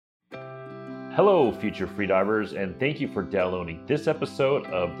Hello, future freedivers, and thank you for downloading this episode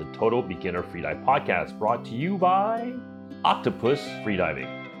of the Total Beginner Freedive Podcast, brought to you by Octopus Freediving.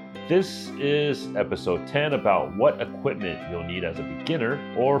 This is episode 10 about what equipment you'll need as a beginner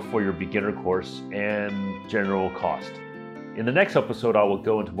or for your beginner course and general cost. In the next episode, I will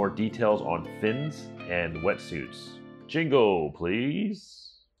go into more details on fins and wetsuits. Jingle, please.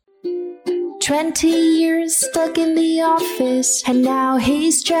 20 years stuck in the office, and now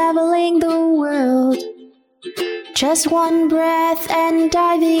he's traveling the world. Just one breath and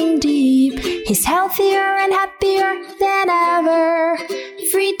diving deep, he's healthier and happier than ever.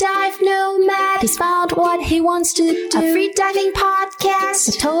 Free dive nomad, he's found what he wants to do. A free diving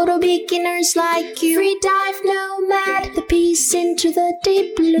podcast for total beginners like you. Free dive nomad, the peace into the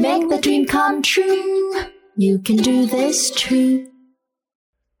deep blue. Make the dream come true, you can do this too.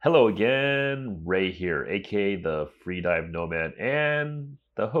 Hello again, Ray here, aka the Freedive Nomad and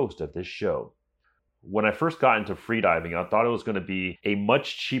the host of this show. When I first got into freediving, I thought it was going to be a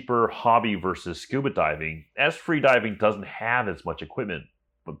much cheaper hobby versus scuba diving, as freediving doesn't have as much equipment.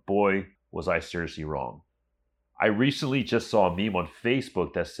 But boy, was I seriously wrong. I recently just saw a meme on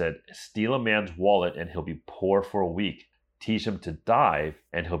Facebook that said, steal a man's wallet and he'll be poor for a week. Teach him to dive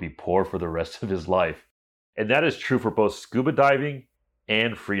and he'll be poor for the rest of his life. And that is true for both scuba diving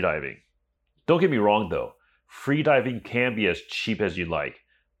and freediving. Don't get me wrong though, freediving can be as cheap as you like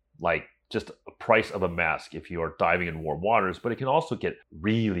just a price of a mask if you are diving in warm waters, but it can also get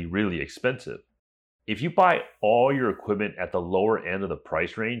really, really expensive. If you buy all your equipment at the lower end of the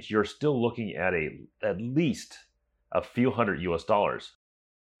price range, you're still looking at at least a few hundred US.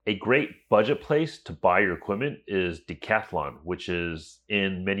 A great budget place to buy your equipment is Decathlon, which is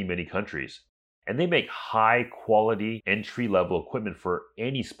in many, many countries. And they make high quality entry level equipment for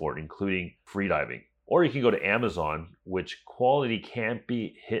any sport, including freediving. Or you can go to Amazon, which quality can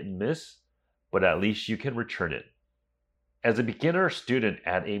be hit and miss, but at least you can return it. As a beginner student,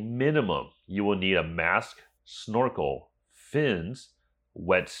 at a minimum, you will need a mask, snorkel, fins,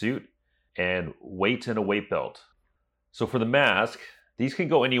 wetsuit, and weights and a weight belt. So for the mask, these can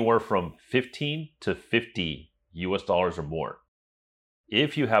go anywhere from $15 to $50 or more.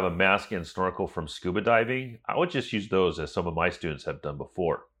 If you have a mask and snorkel from scuba diving, I would just use those as some of my students have done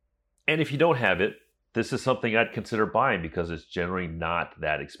before. And if you don't have it, this is something I'd consider buying because it's generally not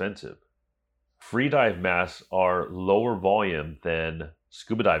that expensive. Freedive masks are lower volume than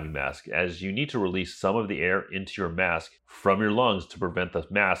scuba diving masks, as you need to release some of the air into your mask from your lungs to prevent the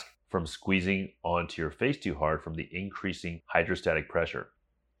mask from squeezing onto your face too hard from the increasing hydrostatic pressure.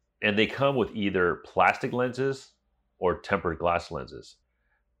 And they come with either plastic lenses or tempered glass lenses.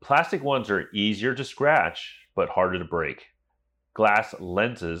 Plastic ones are easier to scratch, but harder to break. Glass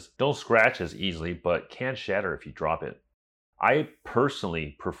lenses don't scratch as easily, but can shatter if you drop it. I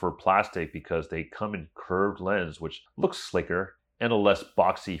personally prefer plastic because they come in curved lens, which looks slicker and a less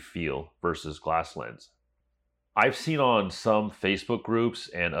boxy feel versus glass lens. I've seen on some Facebook groups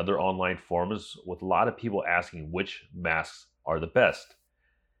and other online forums with a lot of people asking which masks are the best.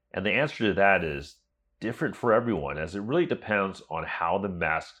 And the answer to that is different for everyone, as it really depends on how the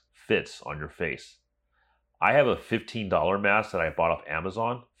mask fits on your face. I have a $15 mask that I bought off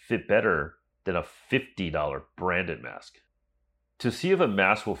Amazon fit better than a $50 branded mask. To see if a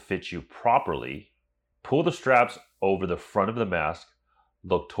mask will fit you properly, pull the straps over the front of the mask,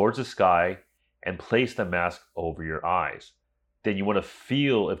 look towards the sky, and place the mask over your eyes. Then you want to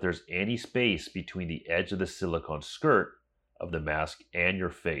feel if there's any space between the edge of the silicone skirt of the mask and your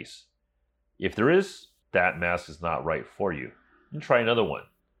face. If there is, that mask is not right for you. And try another one.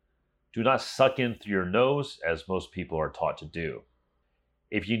 Do not suck in through your nose, as most people are taught to do.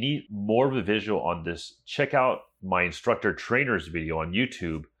 If you need more of a visual on this, check out my instructor trainer's video on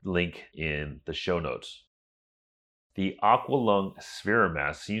YouTube, link in the show notes. The Aqualung Sphere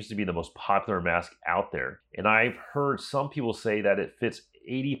mask seems to be the most popular mask out there, and I've heard some people say that it fits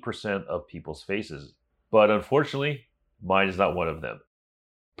 80% of people's faces, but unfortunately, mine is not one of them.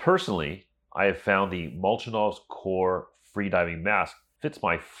 Personally, I have found the Molchanov's Core freediving mask fits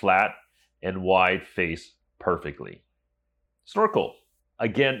my flat and wide face perfectly. Snorkel.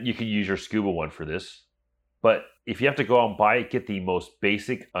 Again, you can use your scuba one for this, but if you have to go out and buy it, get the most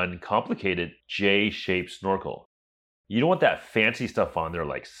basic, uncomplicated J-shaped snorkel. You don't want that fancy stuff on there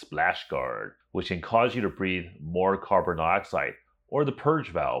like Splash Guard, which can cause you to breathe more carbon dioxide, or the purge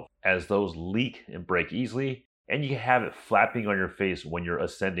valve, as those leak and break easily, and you can have it flapping on your face when you're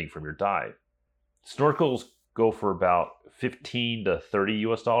ascending from your dive. Snorkels go for about $15 to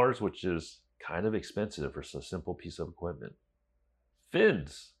 $30, which is kind of expensive for a simple piece of equipment.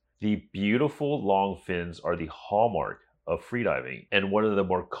 Fins. The beautiful long fins are the hallmark of freediving and one of the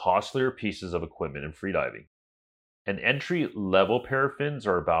more costlier pieces of equipment in freediving. An entry-level pair of fins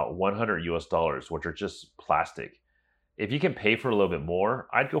are about $100 US, which are just plastic. If you can pay for a little bit more,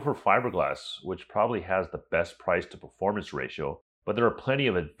 I'd go for fiberglass, which probably has the best price to performance ratio, but there are plenty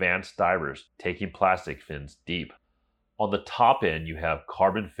of advanced divers taking plastic fins deep. On the top end, you have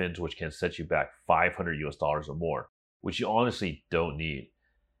carbon fins, which can set you back $500 US or more, which you honestly don't need.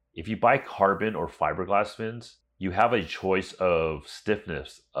 If you buy carbon or fiberglass fins, you have a choice of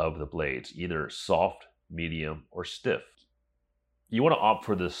stiffness of the blades, either soft, medium, or stiff. You want to opt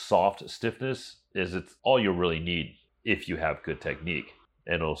for the soft stiffness, as it's all you'll really need if you have good technique,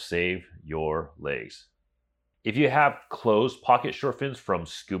 and it'll save your legs. If you have closed pocket short fins from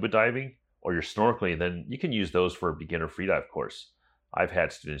scuba diving or you're snorkeling, then you can use those for a beginner freedive course. I've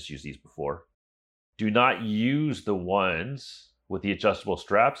had students use these before. Do not use the ones with the adjustable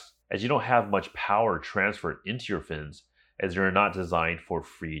straps, as you don't have much power transferred into your fins, as they're not designed for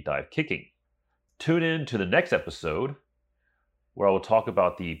free dive kicking. Tune in to the next episode where I will talk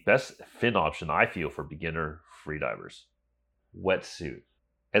about the best fin option I feel for beginner freedivers: wetsuit.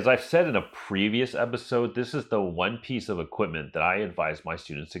 As I've said in a previous episode, this is the one piece of equipment that I advise my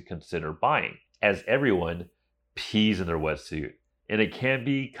students to consider buying, as everyone pees in their wetsuit, and it can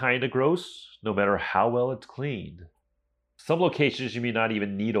be kind of gross no matter how well it's cleaned. Some locations you may not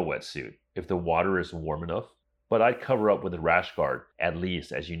even need a wetsuit if the water is warm enough, but I'd cover up with a rash guard at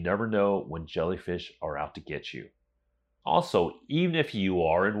least, as you never know when jellyfish are out to get you. Also, even if you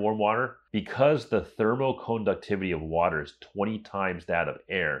are in warm water, because the thermal conductivity of water is 20 times that of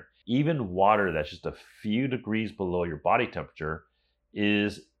air, even water that's just a few degrees below your body temperature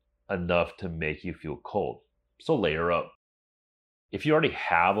is enough to make you feel cold. So layer up. If you already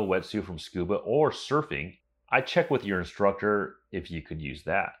have a wetsuit from scuba or surfing, I'd check with your instructor if you could use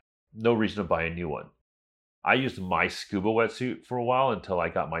that. No reason to buy a new one. I used my scuba wetsuit for a while until I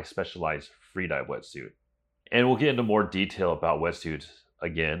got my specialized freedive wetsuit. And we'll get into more detail about wetsuits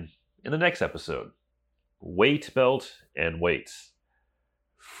again in the next episode. Weight belt and weights.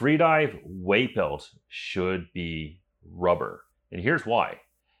 Freedive weight belt should be rubber. And here's why.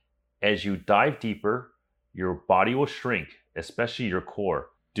 As you dive deeper, your body will shrink, especially your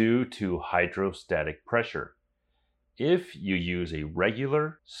core, due to hydrostatic pressure. If you use a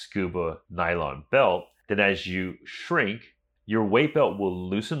regular scuba nylon belt, then as you shrink, your weight belt will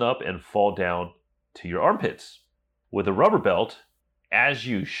loosen up and fall down to your armpits. With a rubber belt, as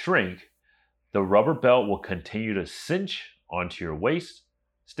you shrink, the rubber belt will continue to cinch onto your waist,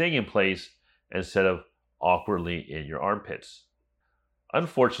 staying in place instead of awkwardly in your armpits.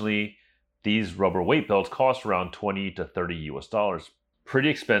 Unfortunately, these rubber weight belts cost around $20 to $30 US. Pretty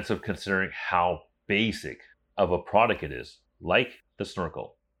expensive considering how basic of a product it is, like the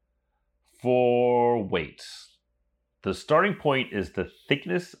snorkel. For weights. The starting point is the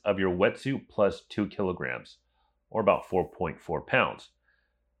thickness of your wetsuit plus 2 kilograms, or about 4.4 pounds.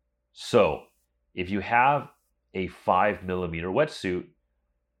 So, if you have a 5 millimeter wetsuit,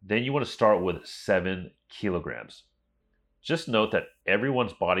 then you want to start with 7 kilograms. Just note that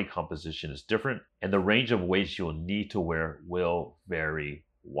everyone's body composition is different, and the range of weights you'll need to wear will vary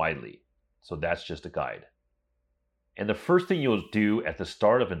widely. So that's just a guide. And the first thing you'll do at the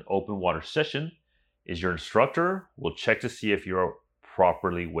start of an open water session is your instructor will check to see if you're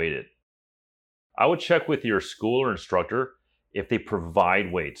properly weighted. I would check with your school or instructor if they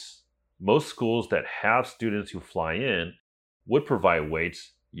provide weights. Most schools that have students who fly in would provide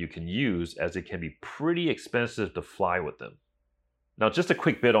weights you can use, as it can be pretty expensive to fly with them. Now, just a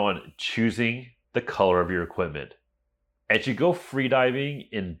quick bit on choosing the color of your equipment. As you go freediving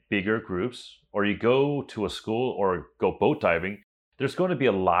in bigger groups, or you go to a school or go boat diving, there's going to be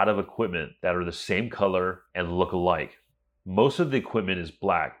a lot of equipment that are the same color and look alike. Most of the equipment is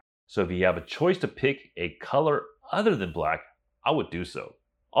black, so if you have a choice to pick a color other than black, I would do so.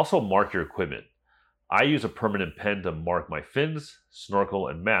 Also, mark your equipment. I use a permanent pen to mark my fins, snorkel,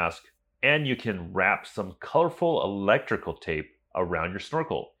 and mask, and you can wrap some colorful electrical tape around your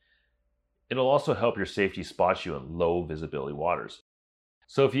snorkel. It'll also help your safety spot you in low visibility waters.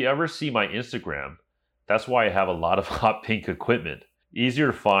 So if you ever see my Instagram, that's why I have a lot of hot pink equipment. Easier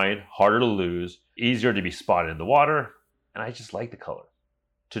to find, harder to lose, easier to be spotted in the water, and I just like the color.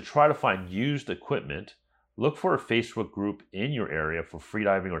 To try to find used equipment, look for a Facebook group in your area for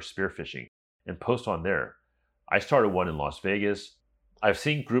freediving or spearfishing and post on there. I started one in Las Vegas. I've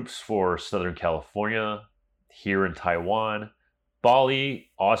seen groups for Southern California, here in Taiwan,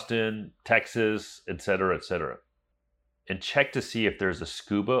 Bali, Austin, Texas, etc., etc. And check to see if there's a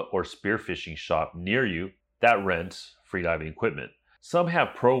scuba or spearfishing shop near you that rents freediving equipment. Some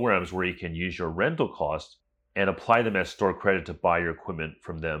have programs where you can use your rental cost and apply them as store credit to buy your equipment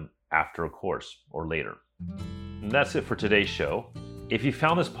from them after a course or later. And that's it for today's show. If you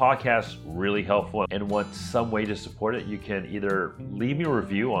found this podcast really helpful and want some way to support it, you can either leave me a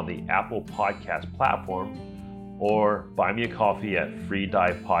review on the Apple Podcast platform or buy me a coffee at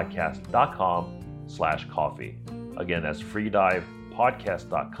freedivepodcast.com/coffee. Again, that's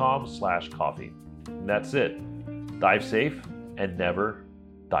freedivepodcast.com/coffee. And that's it. Dive safe and never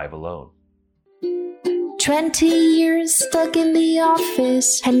dive alone. 20 years stuck in the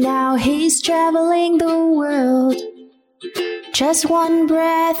office, and now he's traveling the world. Just one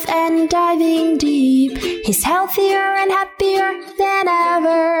breath and diving deep. He's healthier and happier than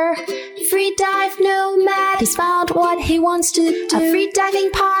ever. Free dive nomad. He's found what he wants to do. A free diving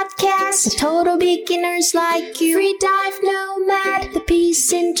podcast for total beginners like you. Free dive nomad. The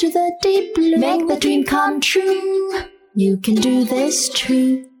peace into the deep blue. Make the dream come true. You can do this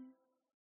too.